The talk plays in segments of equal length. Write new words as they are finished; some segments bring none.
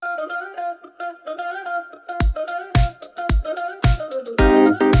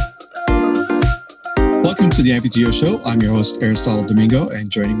Welcome to the AmpuTO Show. I'm your host, Aristotle Domingo,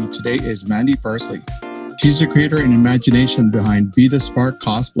 and joining me today is Mandy Pursley. She's the creator and imagination behind Be The Spark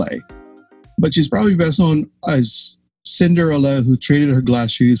Cosplay, but she's probably best known as Cinderella, who traded her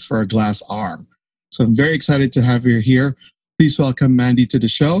glass shoes for a glass arm. So I'm very excited to have her here. Please welcome Mandy to the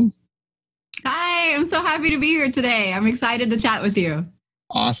show. Hi, I'm so happy to be here today. I'm excited to chat with you.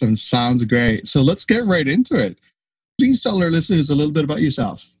 Awesome. Sounds great. So let's get right into it. Please tell our listeners a little bit about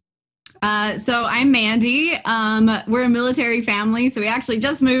yourself. So I'm Mandy. We're a military family. So we actually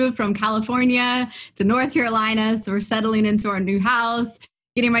just moved from California to North Carolina. So we're settling into our new house,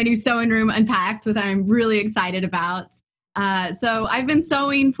 getting my new sewing room unpacked, which I'm really excited about. So I've been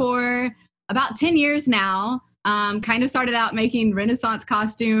sewing for about 10 years now. Kind of started out making Renaissance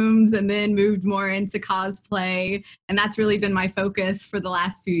costumes and then moved more into cosplay. And that's really been my focus for the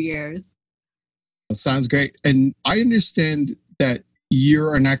last few years. Sounds great. And I understand that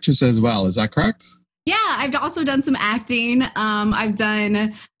you're an actress as well. Is that correct? Yeah, I've also done some acting. I've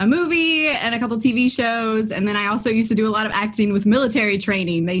done a movie and a couple TV shows. And then I also used to do a lot of acting with military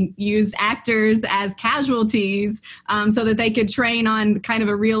training. They used actors as casualties so that they could train on kind of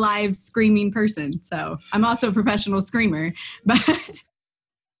a real live screaming person. So I'm also a professional screamer. But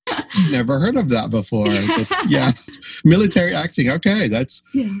never heard of that before. But yeah, military acting. Okay, that's...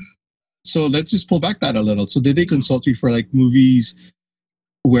 Yeah. So let's just pull back that a little. So did they consult you for like movies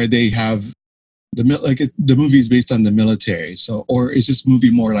where they have the movies based on the military? So, or is this movie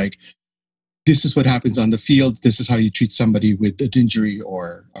more like, this is what happens on the field, this is how you treat somebody with an injury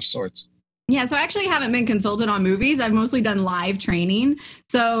or of sorts? Yeah, so I actually haven't been consulted on movies. I've mostly done live training.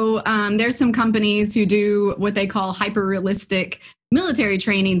 So there's some companies who do what they call hyper-realistic military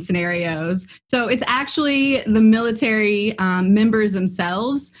training scenarios. So it's actually the military members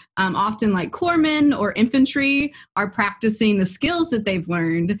themselves, often like corpsmen or infantry, are practicing the skills that they've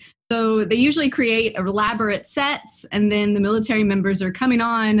learned. So they usually create elaborate sets, and then the military members are coming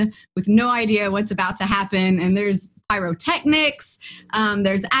on with no idea what's about to happen. And there's pyrotechnics,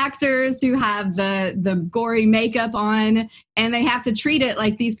 there's actors who have the gory makeup on, and they have to treat it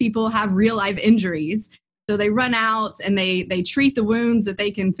like these people have real life injuries. So they run out and they treat the wounds that they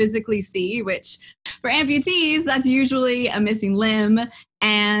can physically see, which for amputees, that's usually a missing limb.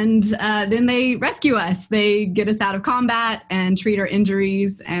 And then they rescue us. They get us out of combat and treat our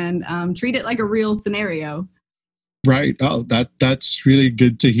injuries and treat it like a real scenario. Right. Oh, that's really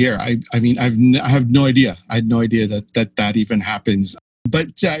good to hear. I mean, I have no idea. I had no idea that even happens.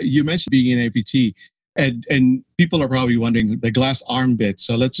 But you mentioned being an amputee, and people are probably wondering the glass arm bit.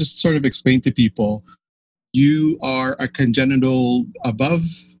 So let's just sort of explain to people. You are a congenital above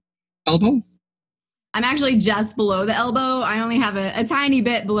elbow? I'm actually just below the elbow. I only have a tiny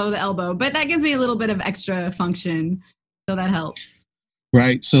bit below the elbow, but that gives me a little bit of extra function. So that helps.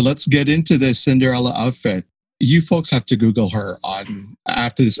 Right. So let's get into the Cinderella outfit. You folks have to Google her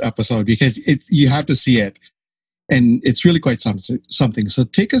after this episode because you have to see it. And it's really quite something. So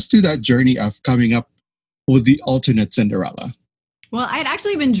take us through that journey of coming up with the alternate Cinderella. Well, I'd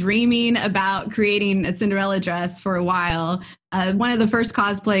actually been dreaming about creating a Cinderella dress for a while. One of the first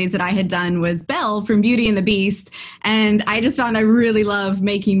cosplays that I had done was Belle from Beauty and the Beast. And I just found I really love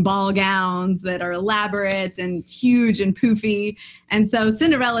making ball gowns that are elaborate and huge and poofy. And so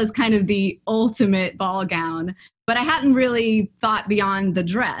Cinderella is kind of the ultimate ball gown. But I hadn't really thought beyond the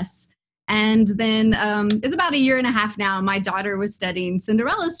dress. And then it's about a year and a half now. My daughter was studying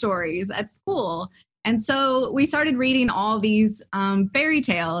Cinderella stories at school. And so we started reading all these fairy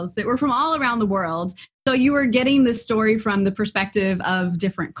tales that were from all around the world. So you were getting this story from the perspective of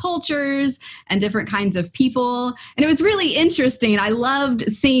different cultures and different kinds of people. And it was really interesting. I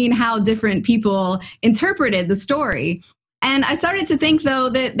loved seeing how different people interpreted the story. And I started to think, though,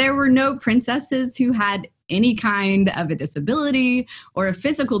 that there were no princesses who had any kind of a disability or a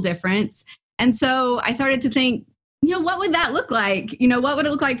physical difference. And so I started to think, what would that look like? What would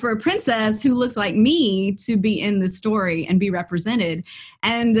it look like for a princess who looks like me to be in the story and be represented?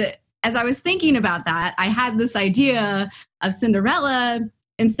 And as I was thinking about that, I had this idea of Cinderella,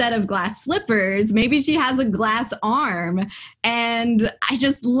 instead of glass slippers, maybe she has a glass arm. And I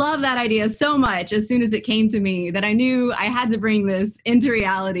just love that idea so much as soon as it came to me that I knew I had to bring this into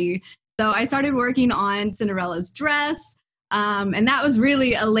reality. So I started working on Cinderella's dress. And that was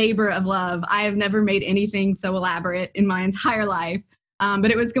really a labor of love. I have never made anything so elaborate in my entire life, but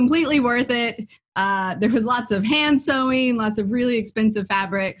it was completely worth it. There was lots of hand sewing, lots of really expensive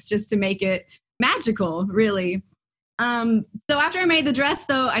fabrics just to make it magical, really. So after I made the dress,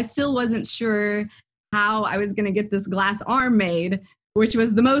 though, I still wasn't sure how I was going to get this glass arm made, which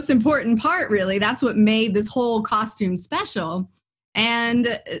was the most important part, really. That's what made this whole costume special.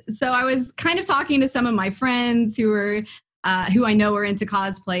 And so I was kind of talking to some of my friends who I know are into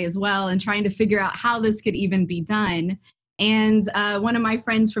cosplay as well, and trying to figure out how this could even be done. And one of my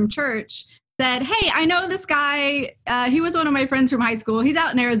friends from church said, "Hey, I know this guy. He was one of my friends from high school. He's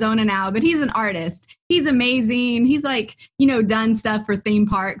out in Arizona now, but he's an artist. He's amazing. He's like, done stuff for theme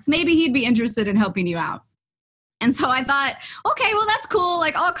parks. Maybe he'd be interested in helping you out." And so I thought, okay, well, that's cool.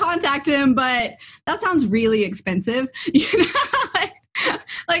 Like, I'll contact him, but that sounds really expensive.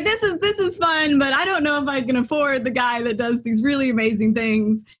 Like this is fun, but I don't know if I can afford the guy that does these really amazing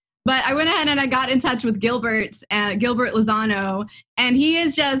things. But I went ahead and I got in touch with Gilbert Lozano, and he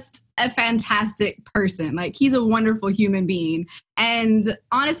is just a fantastic person. Like, he's a wonderful human being. And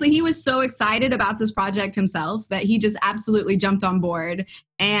honestly, he was so excited about this project himself that he just absolutely jumped on board,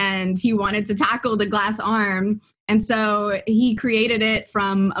 and he wanted to tackle the glass arm. And so he created it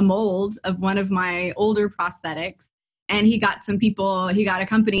from a mold of one of my older prosthetics. And he got a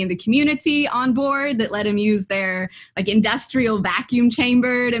company in the community on board that let him use their like industrial vacuum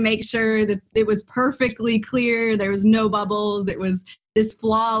chamber to make sure that it was perfectly clear. There was no bubbles. It was this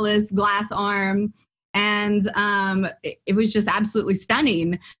flawless glass arm. And it was just absolutely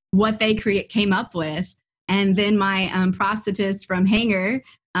stunning what they came up with. And then my prosthetist from Hanger,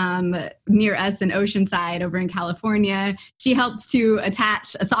 near us in Oceanside over in California, she helped to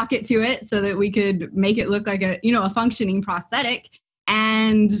attach a socket to it so that we could make it look like a functioning prosthetic.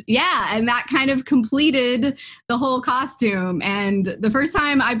 And that kind of completed the whole costume. And the first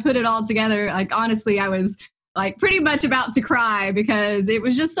time I put it all together, like, honestly, I was like pretty much about to cry because it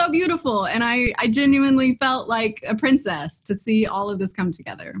was just so beautiful. And I genuinely felt like a princess to see all of this come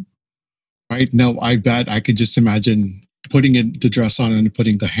together. Right. No, I bet I could just imagine putting the dress on and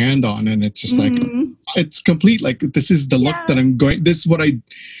putting the hand on, and it's just like, it's complete. Like, this is the look that I'm going, this is what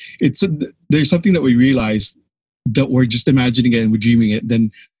there's something that we realize that we're just imagining it and we're dreaming it.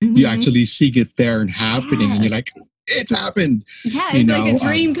 Then you actually see it there and happening, and you're like, it's happened. Yeah, it's like a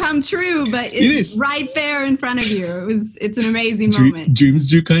dream come true, but it's right there in front of you. It's an amazing moment. Dreams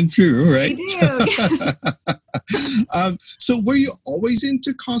do come true, right? They do. So were you always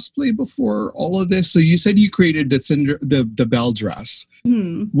into cosplay before all of this? So you said you created the Belle dress.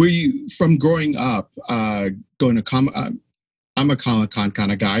 Were you, from growing up, going to I'm a Comic-Con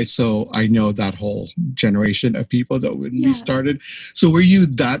kind of guy, so I know that whole generation of people that when we started. So were you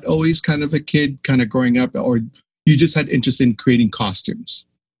that always kind of a kid kind of growing up, or you just had interest in creating costumes?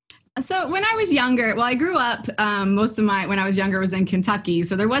 So when I was younger, I grew up, when I was younger was in Kentucky.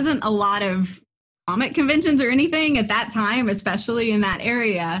 So there wasn't a lot of comic conventions or anything at that time, especially in that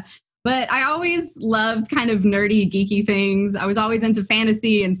area. But I always loved kind of nerdy, geeky things. I was always into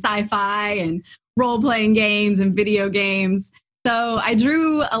fantasy and sci-fi and role-playing games and video games. So I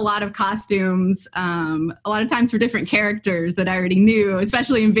drew a lot of costumes, a lot of times for different characters that I already knew,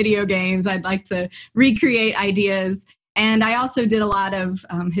 especially in video games. I'd like to recreate ideas. And I also did a lot of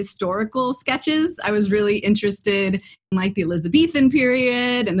historical sketches. I was really interested in like the Elizabethan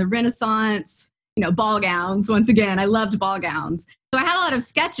period and the Renaissance, ball gowns. Once again, I loved ball gowns. So I had a lot of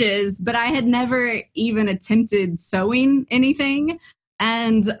sketches, but I had never even attempted sewing anything.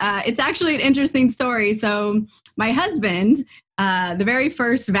 And it's actually an interesting story. So my husband, the very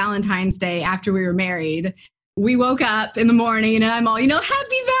first Valentine's Day after we were married, we woke up in the morning and I'm all, Happy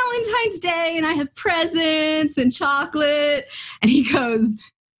Valentine's Day. And I have presents and chocolate. And he goes,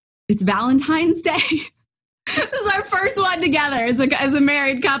 "It's Valentine's Day." This is our first one together as a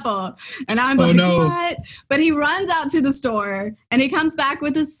married couple. And I'm like, what? But he runs out to the store and he comes back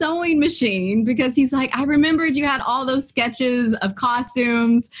with a sewing machine because he's like, "I remembered you had all those sketches of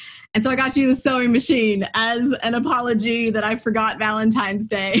costumes. And so I got you the sewing machine as an apology that I forgot Valentine's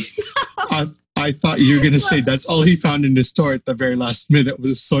Day." I thought you were going to say that's all he found in the store at the very last minute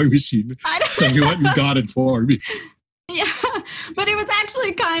was a sewing machine. So he went and got it for me. Yeah, but it was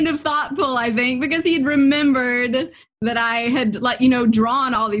actually kind of thoughtful, I think, because he'd remembered that I had,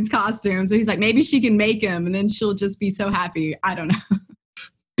 drawn all these costumes. So he's like, maybe she can make them and then she'll just be so happy. I don't know.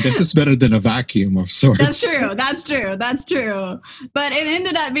 I guess it's better than a vacuum of sorts. That's true. But it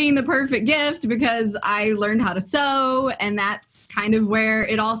ended up being the perfect gift because I learned how to sew, and that's kind of where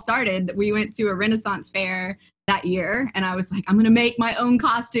it all started. We went to a Renaissance fair that year, and I was like, I'm going to make my own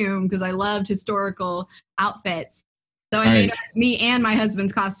costume because I loved historical outfits. So I made me and my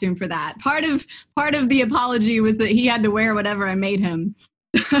husband's costume for that. Part of the apology was that he had to wear whatever I made him.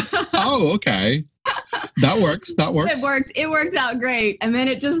 Oh, okay. That works. It worked out great. And then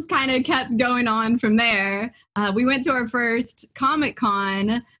it just kind of kept going on from there. We went to our first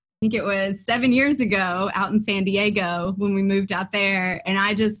Comic-Con, I think it was 7 years ago, out in San Diego when we moved out there. And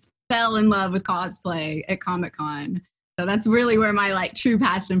I just fell in love with cosplay at Comic-Con. So that's really where my like true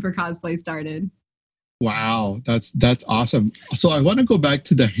passion for cosplay started. Wow, that's awesome. So I want to go back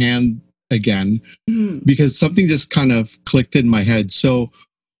to the hand again Mhm. because something just kind of clicked in my head. So,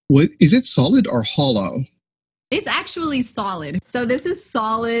 what is it, solid or hollow? It's actually solid. So this is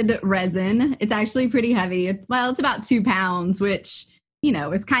solid resin. It's actually pretty heavy. It's about 2 pounds, which,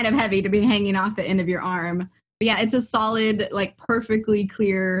 is kind of heavy to be hanging off the end of your arm. But yeah, it's a solid, like perfectly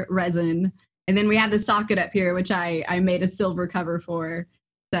clear resin. And then we have the socket up here, which I made a silver cover for.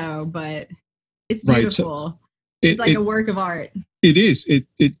 So, but it's Right. So beautiful. It's it, like it a work of art. it is. It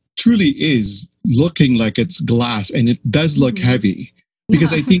truly is looking like it's glass, and it does look Mhm. heavy.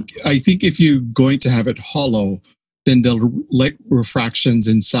 Because Yeah. I think if you're going to have it hollow, then the light refractions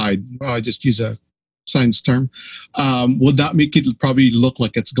inside. I just use a science term. Will not make it probably look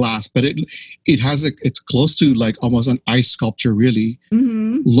like it's glass, but it has it's close to like almost an ice sculpture. Really,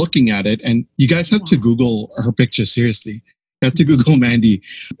 Mhm. looking at it, and you guys have to Yeah. Google her picture seriously. You have to Google Mandy.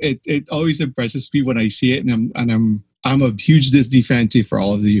 It always impresses me when I see it, and I'm a huge Disney fan too. For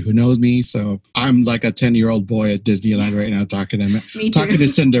all of you who knows me, so I'm like a 10-year-old boy at Disneyland right now Me talking too. to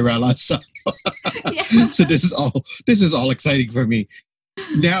Cinderella. So Yeah. so this is all exciting for me.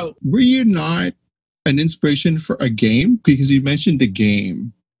 Now, were you not an inspiration for a game? Because you mentioned the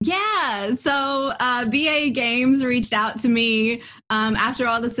game. Yeah, so BA Games reached out to me after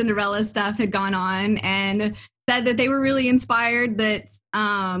all the Cinderella stuff had gone on and said that they were really inspired that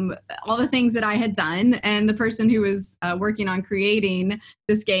all the things that I had done. And the person who was working on creating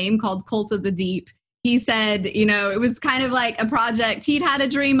this game called Cult of the Deep, he said, it was kind of like a project he'd had a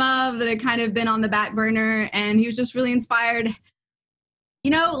dream of that had kind of been on the back burner. And he was just really inspired,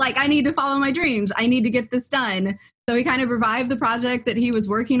 like I need to follow my dreams. I need to get this done. So he kind of revived the project that he was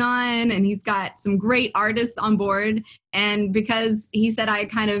working on, and he's got some great artists on board. And because he said I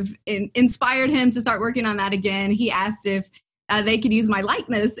kind of inspired him to start working on that again, he asked if they could use my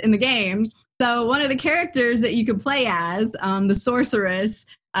likeness in the game. So one of the characters that you could play as, the sorceress,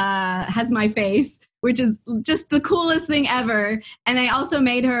 has my face, which is just the coolest thing ever. And they also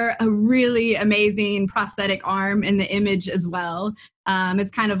made her a really amazing prosthetic arm in the image as well.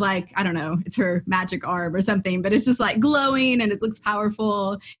 It's kind of like, I don't know, it's her magic arm or something, but it's just like glowing and it looks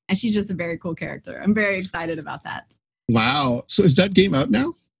powerful. And she's just a very cool character. I'm very excited about that. Wow. So is that game out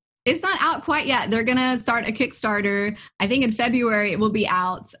now? It's not out quite yet. They're going to start a Kickstarter. I think in February it will be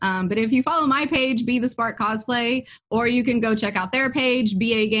out. But if you follow my page, Be The Spark Cosplay, or you can go check out their page,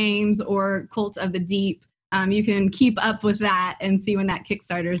 BA Games or Cult of the Deep, you can keep up with that and see when that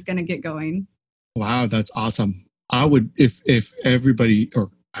Kickstarter is going to get going. Wow, that's awesome. I would, if everybody,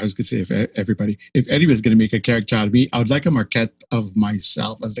 or I was going to say if anybody's going to make a character out of me, I would like a maquette of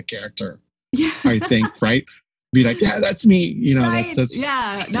myself as the character. Yeah. I think, right? Be like, yeah, that's me. Right. That's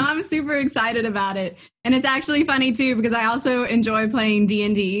Yeah. No, I'm super excited about it. And it's actually funny too, because I also enjoy playing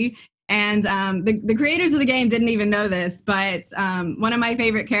D&D. And the creators of the game didn't even know this, but one of my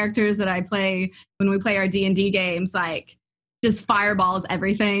favorite characters that I play when we play our D&D games, like just fireballs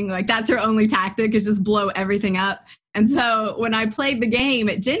everything. Like that's her only tactic, is just blow everything up. And so when I played the game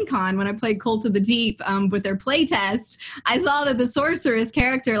at Gen Con, when I played Cult of the Deep with their play test, I saw that the sorceress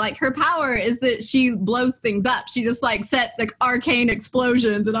character, like her power is that she blows things up. She just like sets like arcane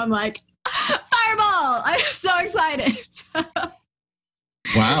explosions. And I'm like, fireball! I'm so excited.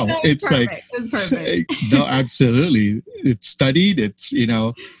 wow. It's perfect. like, It's perfect. no, absolutely. It's studied. It's,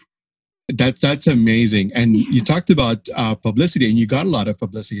 that's amazing. And you talked about publicity, and you got a lot of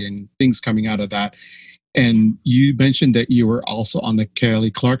publicity and things coming out of that. And you mentioned that you were also on the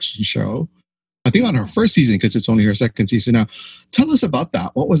Kelly Clarkson show, I think on her first season, because it's only her second season now. Tell us about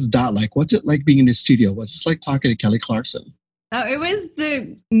that. What was that like? What's it like being in the studio? What's it like talking to Kelly Clarkson? Oh, it was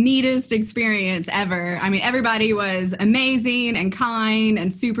the neatest experience ever. I mean, everybody was amazing and kind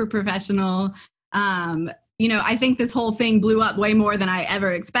and super professional. I think this whole thing blew up way more than I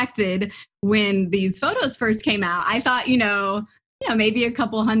ever expected when these photos first came out. I thought, maybe a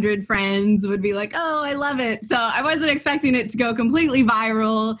couple hundred friends would be like, oh, I love it. So I wasn't expecting it to go completely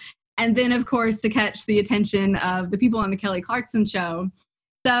viral. And then, of course, to catch the attention of the people on the Kelly Clarkson show.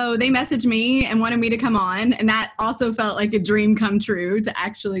 So they messaged me and wanted me to come on. And that also felt like a dream come true, to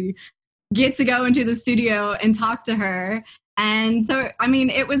actually get to go into the studio and talk to her. And so, I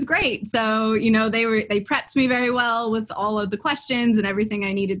mean, it was great. So, they prepped me very well with all of the questions and everything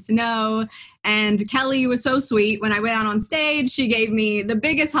I needed to know. And Kelly was so sweet. When I went out on stage, she gave me the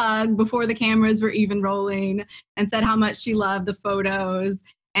biggest hug before the cameras were even rolling and said how much she loved the photos.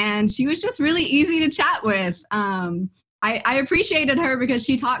 And she was just really easy to chat with. I appreciated her because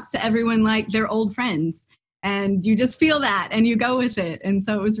she talks to everyone like they're old friends. And you just feel that and you go with it. And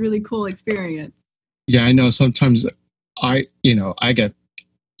so it was a really cool experience. Yeah, I know sometimes I get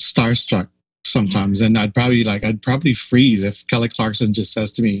starstruck sometimes, and I'd probably freeze if Kelly Clarkson just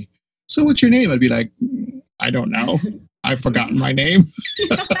says to me, "So what's your name?" I'd be like, "I don't know. I've forgotten my name."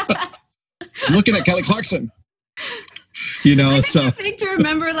 I'm looking at Kelly Clarkson. I So think to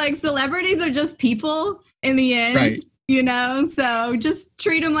remember, like, celebrities are just people in the end. right. So just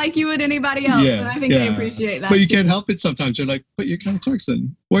treat them like you would anybody else. And I think they appreciate that. But you too. can't help it sometimes. You're like, but you're Kelly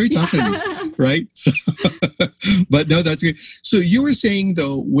Clarkson. Why are you talking to me? Right? So, but no, that's good. So you were saying,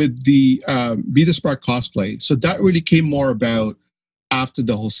 though, with the Be The Spark cosplay, so that really came more about after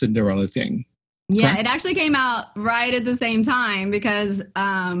the whole Cinderella thing. Yeah, correct? it actually came out right at the same time because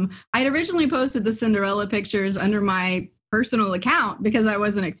I'd originally posted the Cinderella pictures under my personal account because I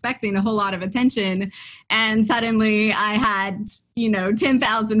wasn't expecting a whole lot of attention. And suddenly I had,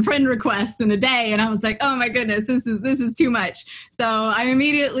 10,000 friend requests in a day. And I was like, oh my goodness, this is too much. So I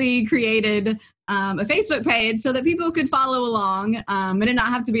immediately created a Facebook page so that people could follow along. It did not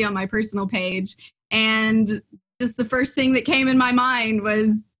have to be on my personal page. And just the first thing that came in my mind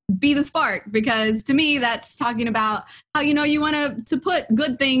was Be The Spark, because to me that's talking about how you want to put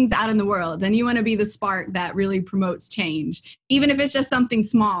good things out in the world, and you want to be the spark that really promotes change. Even if it's just something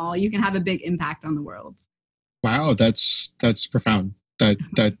small, you can have a big impact on the world. Wow, that's profound.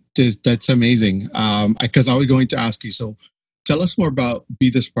 That's amazing. Because I was going to ask you, so tell us more about Be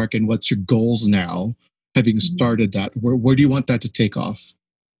The Spark and what's your goals now, having started that. Where do you want that to take off?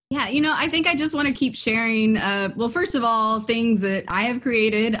 Yeah, I think I just want to keep sharing, first of all, things that I have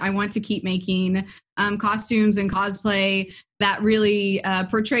created. I want to keep making costumes and cosplay that really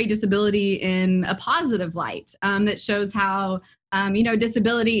portray disability in a positive light, that shows how,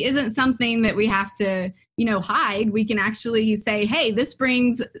 disability isn't something that we have to, hide. We can actually say, hey, this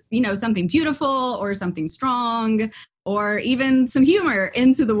brings, something beautiful or something strong or even some humor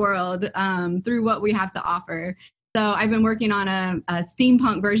into the world through what we have to offer. So I've been working on a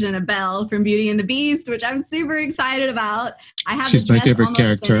steampunk version of Belle from Beauty and the Beast, which I'm super excited about. She's my favorite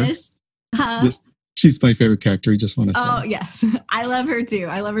character. She's my favorite character. You just want to say. Oh, yes. I love her too.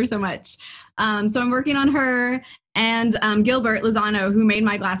 I love her so much. So I'm working on her, and Gilbert Lozano, who made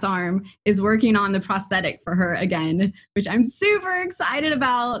my glass arm, is working on the prosthetic for her again, which I'm super excited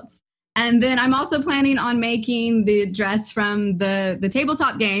about. And then I'm also planning on making the dress from the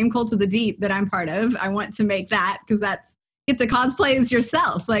tabletop game, Cult of the Deep, that I'm part of. I want to make that because get to cosplay as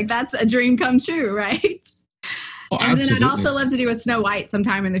yourself. Like, that's a dream come true, right? Oh, and absolutely. then I'd also love to do a Snow White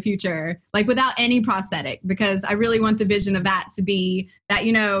sometime in the future, like without any prosthetic, because I really want the vision of that to be that,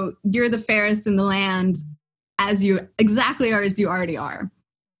 you're the fairest in the land as you exactly are as you already are.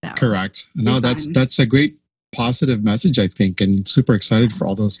 So, correct. No, that's a great positive message, I think, and super excited for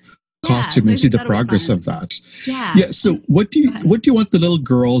all those costume and see the progress of that. Yeah. So what do you want the little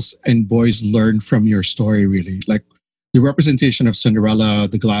girls and boys learn from your story, really? Like the representation of Cinderella,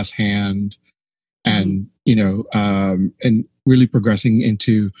 the glass hand, and and really progressing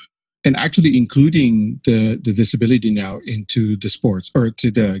into and actually including the disability now into the sports or to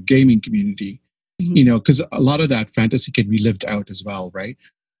the gaming community. Because a lot of that fantasy can be lived out as well, right?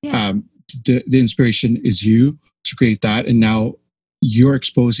 Yeah. The inspiration is you to create that, and now you're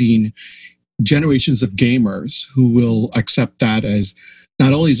exposing generations of gamers who will accept that as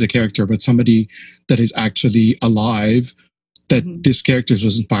not only as a character, but somebody that is actually alive, that this character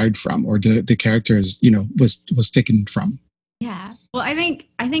was inspired from, or the character is, was taken from. Yeah. Well, I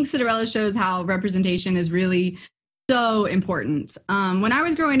think Cinderella shows how representation is really so important. When I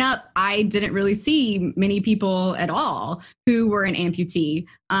was growing up, I didn't really see many people at all who were an amputee.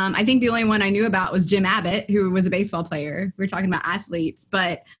 I think the only one I knew about was Jim Abbott, who was a baseball player. We're talking about athletes,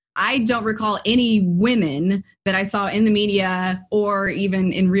 but I don't recall any women that I saw in the media or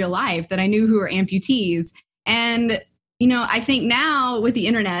even in real life that I knew who were amputees. And I think now with the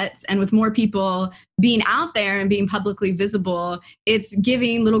internet and with more people being out there and being publicly visible, it's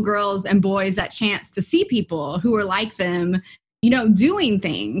giving little girls and boys that chance to see people who are like them, doing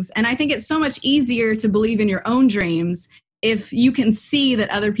things. And I think it's so much easier to believe in your own dreams if you can see that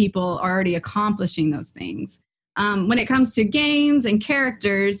other people are already accomplishing those things. When it comes to games and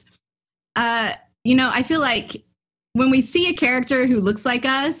characters, I feel like when we see a character who looks like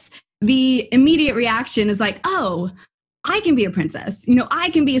us, the immediate reaction is like, oh, I can be a princess,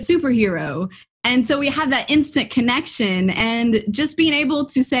 I can be a superhero. And so we have that instant connection, and just being able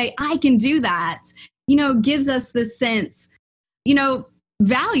to say, I can do that, gives us this sense,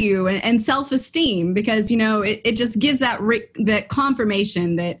 value and self-esteem, because, it just gives that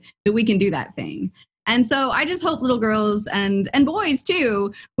confirmation that we can do that thing. And so I just hope little girls and boys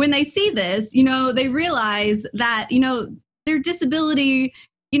too, when they see this, they realize that, their disability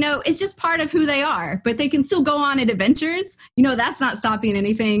it's just part of who they are, but they can still go on adventures. That's not stopping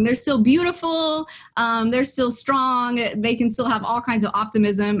anything. They're still beautiful. They're still strong. They can still have all kinds of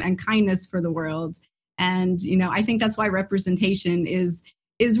optimism and kindness for the world. And, I think that's why representation is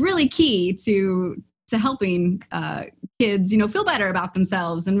really key to helping kids, feel better about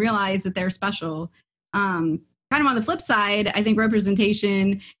themselves and realize that they're special. Kind of on the flip side, I think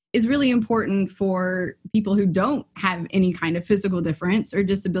representation is really important for people who don't have any kind of physical difference or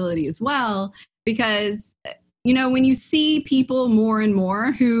disability as well, because, when you see people more and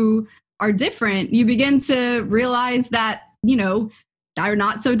more who are different, you begin to realize that, they're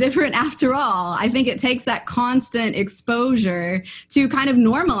not so different after all. I think it takes that constant exposure to kind of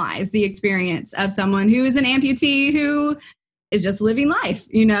normalize the experience of someone who is an amputee who is just living life,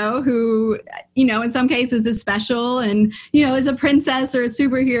 who, in some cases is special and, is a princess or a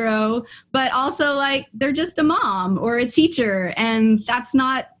superhero, but also like they're just a mom or a teacher. And that's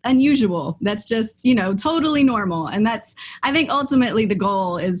not unusual. That's just, totally normal. And I think ultimately the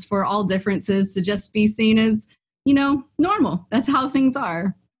goal is for all differences to just be seen as, normal. That's how things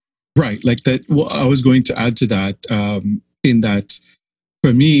are. Right. Like that. Well, I was going to add to that, in that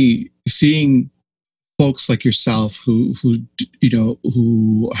for me, seeing folks like yourself who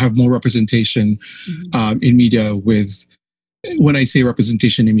have more representation in media when I say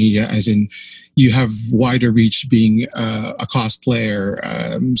representation in media, as in you have wider reach being a cosplayer,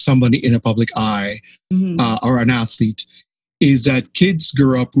 somebody in a public eye, or an athlete, is that kids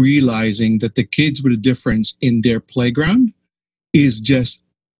grow up realizing that the kids with a difference in their playground is just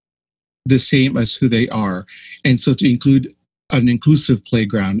the same as who they are. And so to include an inclusive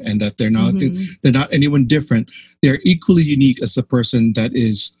playground, and that they're not anyone different. They're equally unique as the person that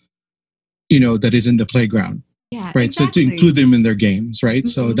is in the playground. Yeah. Right. Exactly. So to include them in their games. Right.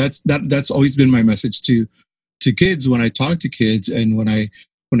 So that's always been my message to kids when I talk to kids, and when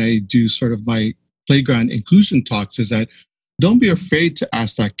I do sort of my playground inclusion talks, is that don't be afraid to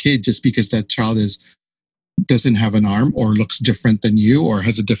ask that kid just because that child doesn't have an arm or looks different than you or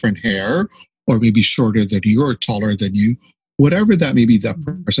has a different hair or maybe shorter than you or taller than you. Whatever that may be, that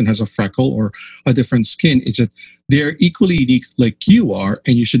person has a freckle or a different skin. It's just they're equally unique like you are,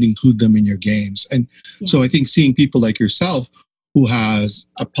 and you should include them in your games. And so I think seeing people like yourself who has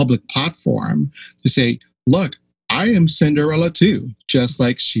a public platform to say, look, I am Cinderella too, just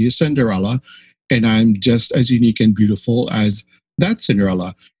like she is Cinderella, and I'm just as unique and beautiful as that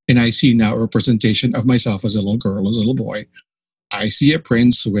Cinderella. And I see now a representation of myself as a little girl, as a little boy. I see a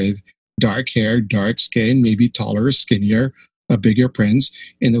prince with dark hair, dark skin, maybe taller, skinnier, a bigger prince.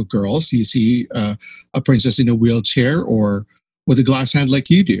 In the girls, you see a princess in a wheelchair or with a glass hand like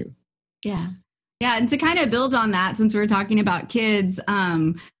you do. Yeah. Yeah. And to kind of build on that, since we're talking about kids,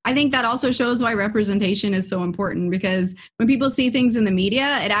 I think that also shows why representation is so important, because when people see things in the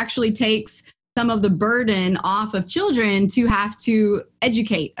media, it actually takes some of the burden off of children to have to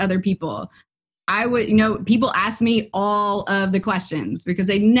educate other people. I would, people ask me all of the questions because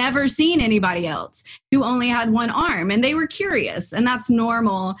they'd never seen anybody else who only had one arm, and they were curious, and that's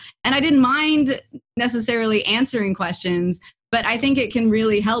normal. And I didn't mind necessarily answering questions, but I think it can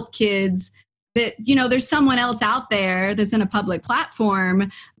really help kids that, there's someone else out there that's in a public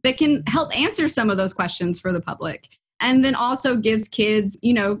platform that can help answer some of those questions for the public. And then also gives kids,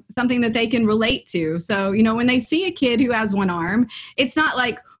 something that they can relate to. So, when they see a kid who has one arm, it's not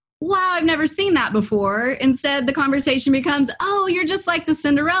like, wow, I've never seen that before. Instead, the conversation becomes, oh, you're just like the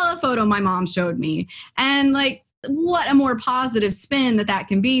Cinderella photo my mom showed me. And like, what a more positive spin that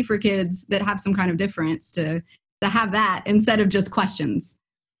can be for kids that have some kind of difference to have that instead of just questions.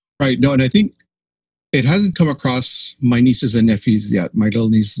 Right. No, and I think it hasn't come across my nieces and nephews yet, my little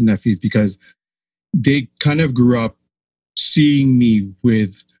nieces and nephews, because they kind of grew up seeing me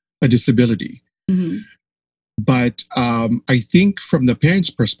with a disability. Mm-hmm. But I think from the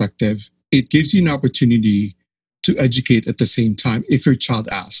parent's perspective, it gives you an opportunity to educate at the same time if your child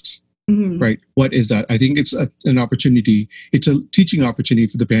asks, right? What is that? I think it's an opportunity. It's a teaching opportunity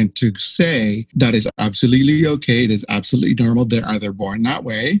for the parent to say that is absolutely okay. It is absolutely normal. They're either born that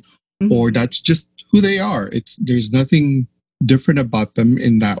way or that's just who they are. There's nothing different about them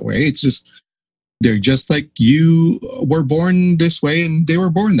in that way. It's just, they're just like you were born this way and they were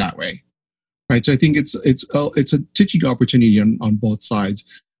born that way. Right. So I think it's a teaching opportunity on both sides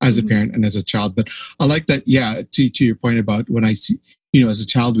as a parent and as a child. But I like that. Yeah. To your point about when I see, as a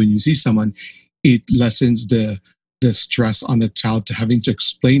child, when you see someone, it lessens the stress on the child to having to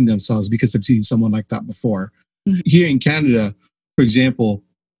explain themselves because they've seen someone like that before. Here in Canada, for example,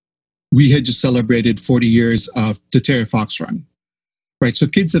 we had just celebrated 40 years of the Terry Fox run. Right. So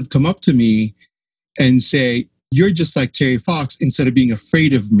kids have come up to me and say, you're just like Terry Fox instead of being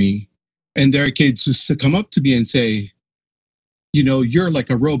afraid of me. And there are kids who come up to me and say, you're like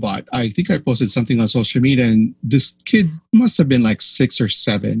a robot. I think I posted something on social media, and this kid must have been like 6 or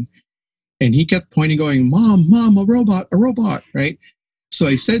 7. And he kept pointing, going, Mom, a robot, right? So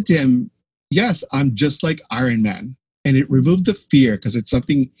I said to him, yes, I'm just like Iron Man. And it removed the fear because it's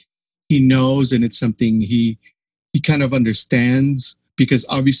something he knows and it's something he kind of understands, because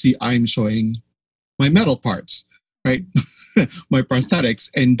obviously I'm showing my metal parts, right? My prosthetics.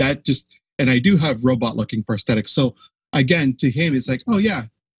 And I do have robot looking prosthetics. So again, to him, it's like, oh yeah,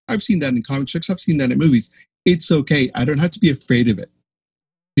 I've seen that in comic strips. I've seen that in movies. It's okay. I don't have to be afraid of it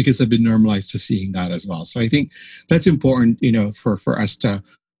because I've been normalized to seeing that as well. So I think that's important, for us to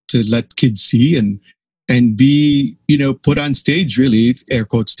let kids see and be, put on stage, really, air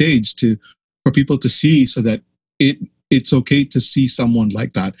quote stage, for people to see, so that it's okay to see someone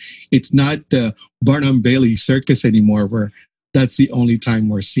like that. It's not the Barnum Bailey circus anymore, where that's the only time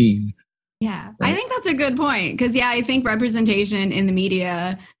we're seen. Yeah, right? I think that's a good point, because I think representation in the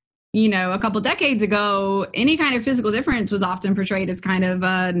media, a couple decades ago, any kind of physical difference was often portrayed as kind of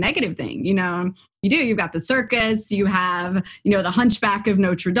a negative thing. You've got the circus, you have, the Hunchback of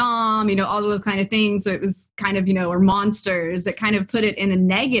Notre Dame, all of those kind of things. So it was kind of, or monsters that kind of put it in a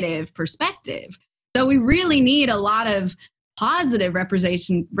negative perspective. So we really need a lot of positive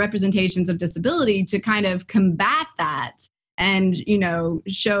representations of disability to kind of combat that and,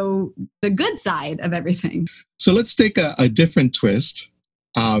 show the good side of everything. So let's take a different twist.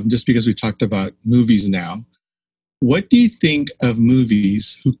 Just because we talked about movies now, what do you think of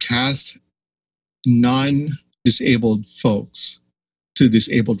movies who cast non-disabled folks to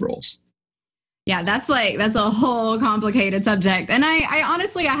disabled roles? Yeah, that's a whole complicated subject. And I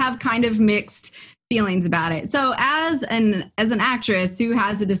honestly, I have kind of mixed feelings about it. So as an actress who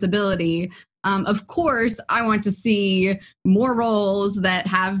has a disability, of course, I want to see more roles that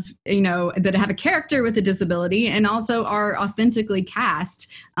have, that have a character with a disability and also are authentically cast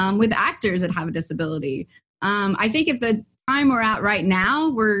with actors that have a disability. I think at the time we're at right now,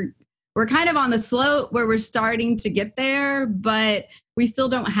 we're kind of on the slope where we're starting to get there, but we still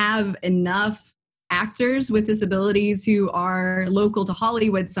don't have enough actors with disabilities who are local to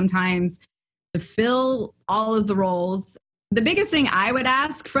Hollywood sometimes to fill all of the roles. The biggest thing I would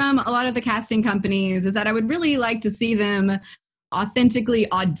ask from a lot of the casting companies is that I would really like to see them authentically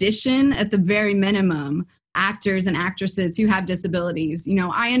audition, at the very minimum, actors and actresses who have disabilities.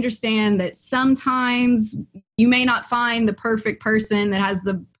 I understand that sometimes you may not find the perfect person that has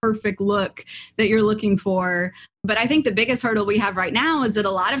the perfect look that you're looking for. But I think the biggest hurdle we have right now is that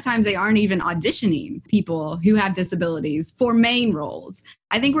a lot of times they aren't even auditioning people who have disabilities for main roles.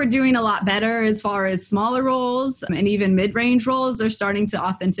 I think we're doing a lot better as far as smaller roles, and even mid-range roles are starting to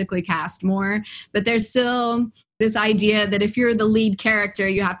authentically cast more. But there's still this idea that if you're the lead character,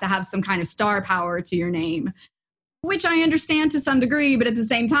 you have to have some kind of star power to your name, which I understand to some degree. But at the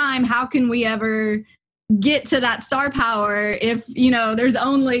same time, how can we ever get to that star power if, there's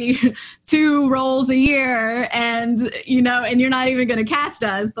only 2 roles a year and you're not even going to cast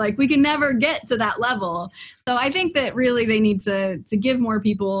us? Like, we can never get to that level. So I think that really they need to give more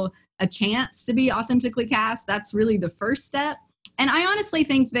people a chance to be authentically cast. That's really the first step. And I honestly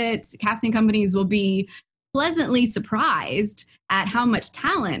think that casting companies will be pleasantly surprised at how much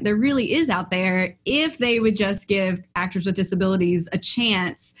talent there really is out there if they would just give actors with disabilities a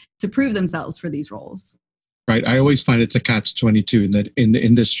chance to prove themselves for these roles. Right. I always find it's a catch-22 in the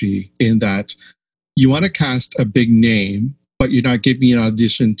industry, in that you want to cast a big name, but you're not giving me an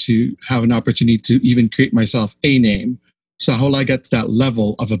audition to have an opportunity to even create myself a name. So how will I get to that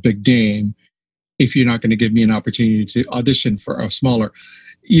level of a big name if you're not going to give me an opportunity to audition for a smaller?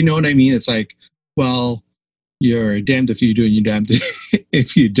 You know what I mean? It's like, well, you're damned if you do and you're damned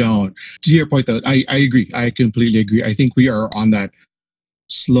if you don't. To your point, though, I agree. I completely agree. I think we are on that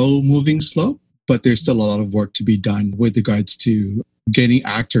slow-moving slope, but there's still a lot of work to be done with regards to getting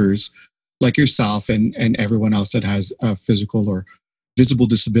actors like yourself and everyone else that has a physical or visible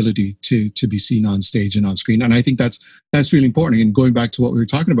disability to be seen on stage and on screen. And I think that's really important. And going back to what we were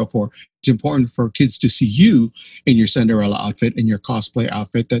talking about before, it's important for kids to see you in your Cinderella outfit and your cosplay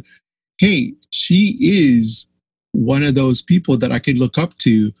outfit, that, hey, she is one of those people that I can look up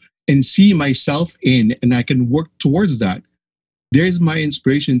to and see myself in, and I can work towards that. There's my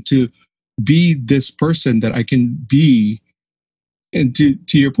inspiration to be this person that I can be. And to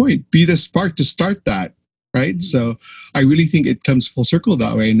your point, be the spark to start that, right? Mm-hmm. So I really think it comes full circle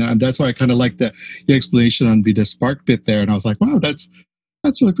that way. And that's why I kind of like your explanation on Be The Spark bit there. And I was like, wow, that's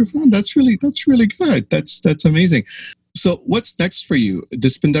so profound. That's really good. That's amazing. So what's next for you?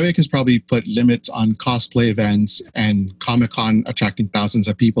 This pandemic has probably put limits on cosplay events and Comic-Con attracting thousands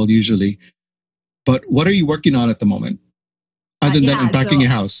of people usually. But what are you working on at the moment? Other than unpacking your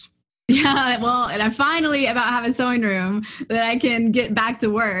house? Yeah, well, and I finally about have a sewing room that I can get back to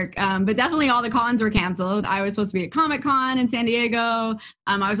work. But definitely all the cons were canceled. I was supposed to be at Comic-Con in San Diego.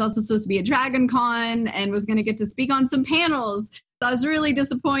 I was also supposed to be at Dragon Con and was going to get to speak on some panels. So I was really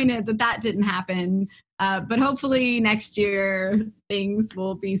disappointed that that didn't happen. But hopefully next year things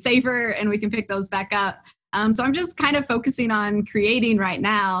will be safer and we can pick those back up. So I'm just kind of focusing on creating right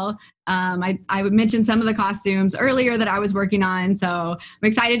now. I would mention some of the costumes earlier that I was working on. So I'm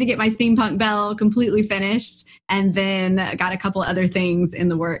excited to get my steampunk Belle completely finished. And then got a couple other things in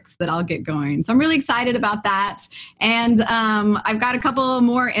the works that I'll get going. So I'm really excited about that. And I've got a couple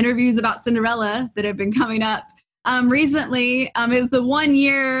more interviews about Cinderella that have been coming up. Recently is the 1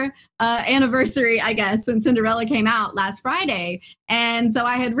 year anniversary, I guess, since Cinderella came out last Friday. And so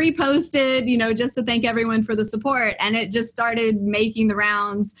I had reposted, just to thank everyone for the support. And it just started making the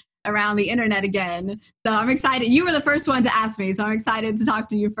rounds around the internet again. So I'm excited. You were the first one to ask me, so I'm excited to talk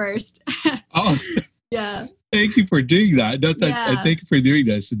to you first. Oh, yeah. Thank you for doing that. Thank you for doing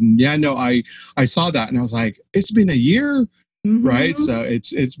this. And I saw that and I was like, it's been a year. Mm-hmm. Right. So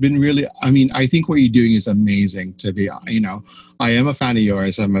it's been really, I think what you're doing is amazing to be, I am a fan of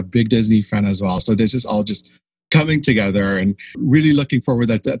yours. I'm a big Disney fan as well. So this is all just coming together and really looking forward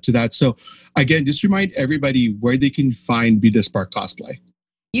to that. So again, just remind everybody where they can find Be The Spark Cosplay.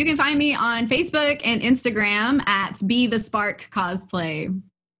 You can find me on Facebook and Instagram at Be The Spark Cosplay.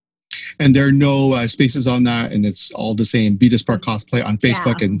 And there are no spaces on that. And it's all the same. Be The Spark Cosplay on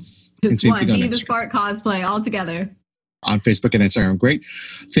Facebook and same thing on Be Instagram. The Spark Cosplay all together. On Facebook and Instagram. Great.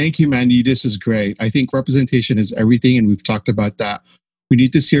 Thank you, Mandy. This is great. I think representation is everything, and we've talked about that. We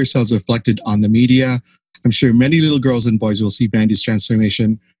need to see ourselves reflected on the media. I'm sure many little girls and boys will see Mandy's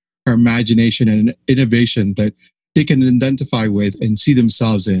transformation, her imagination and innovation that they can identify with and see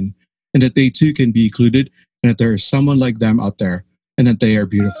themselves in, and that they too can be included, and that there is someone like them out there, and that they are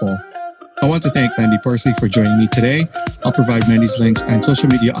beautiful. I want to thank Mandy Pursley for joining me today. I'll provide Mandy's links and social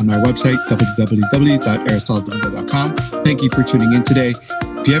media on my website, www.aristotle.com. Thank you for tuning in today.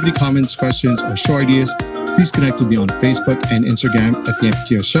 If you have any comments, questions, or show ideas, please connect with me on Facebook and Instagram at The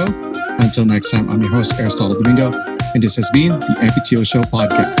AmpuTO Show. Until next time, I'm your host, Aristotle Domingo, and this has been The AmpuTO Show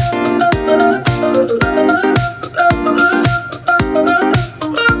podcast.